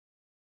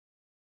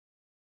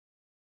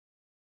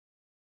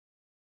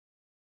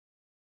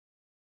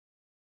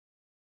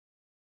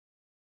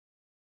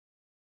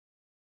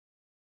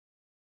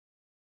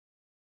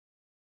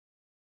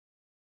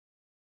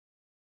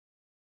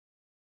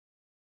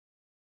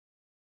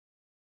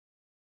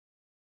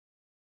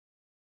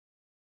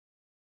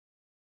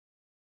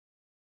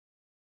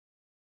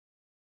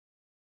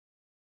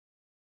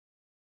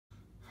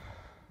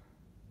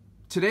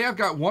Today I've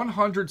got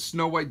 100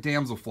 Snowhite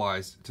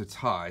damselflies to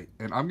tie,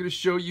 and I'm going to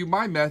show you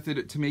my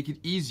method to make it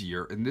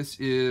easier. And this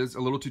is a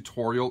little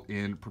tutorial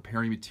in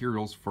preparing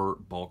materials for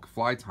bulk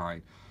fly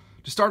tying.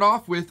 To start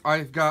off with,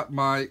 I've got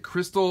my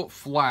crystal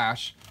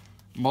flash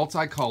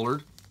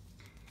multicolored,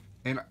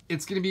 and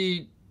it's going to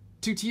be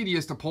too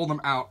tedious to pull them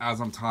out as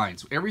I'm tying.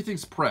 So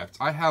everything's prepped.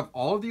 I have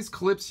all of these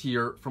clips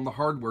here from the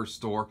hardware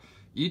store.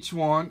 Each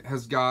one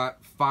has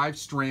got 5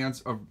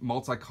 strands of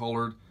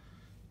multicolored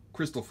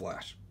crystal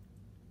flash.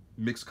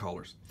 Mixed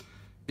colors.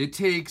 It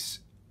takes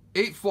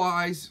 8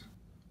 flies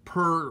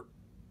per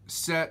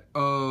set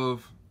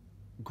of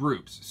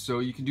groups, so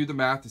you can do the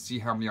math to see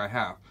how many I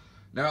have.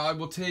 Now I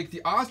will take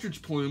the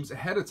ostrich plumes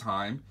ahead of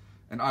time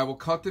and I will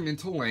cut them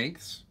into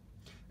lengths,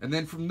 and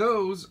then from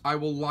those I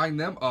will line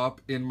them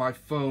up in my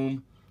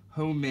foam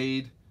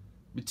homemade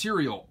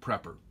material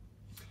prepper.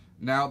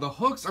 Now the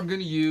hooks I'm going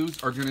to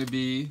use are going to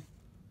be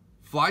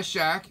Fly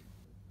Shack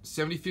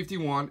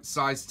 7051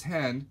 size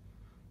 10.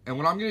 And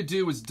what I'm going to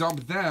do is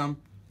dump them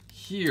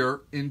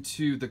here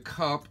into the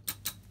cup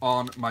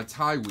on my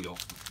tie wheel.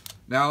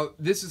 Now,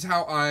 this is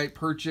how I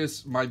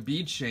purchased my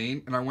bead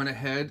chain, and I went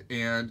ahead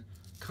and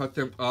cut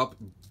them up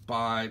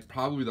by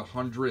probably the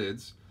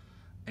hundreds.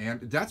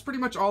 And that's pretty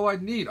much all I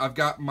need. I've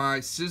got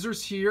my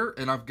scissors here,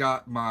 and I've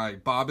got my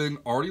bobbin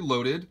already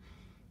loaded.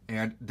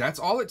 And that's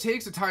all it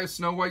takes to tie a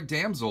Snowhite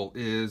damsel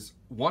is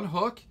 1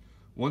 hook,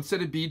 1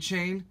 set of bead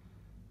chain,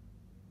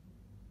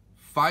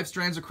 5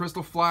 strands of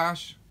crystal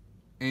flash,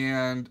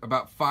 and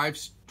about 5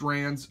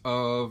 strands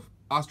of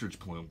ostrich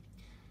plume.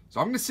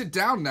 So I'm going to sit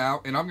down now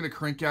and I'm going to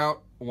crank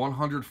out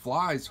 100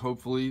 flies,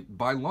 hopefully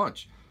by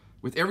lunch.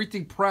 With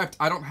everything prepped,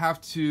 I don't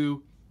have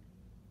to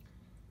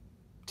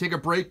take a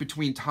break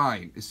between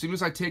tying. As soon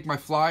as I take my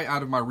fly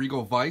out of my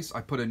Regal vise,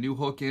 I put a new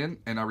hook in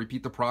and I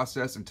repeat the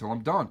process until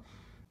I'm done.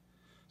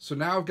 So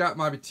now I've got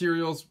my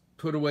materials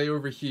put away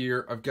over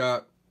here. I've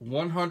got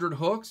 100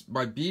 hooks,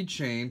 my bead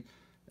chain,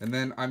 and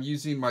then I'm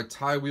using my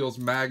tie wheels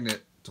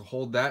magnet to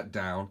hold that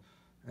down,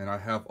 and I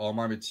have all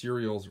my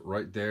materials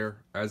right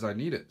there as I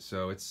need it.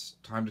 So it's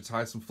time to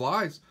tie some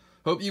flies.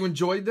 Hope you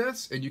enjoyed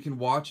this, and you can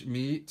watch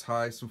me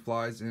tie some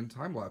flies in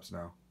time lapse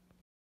now.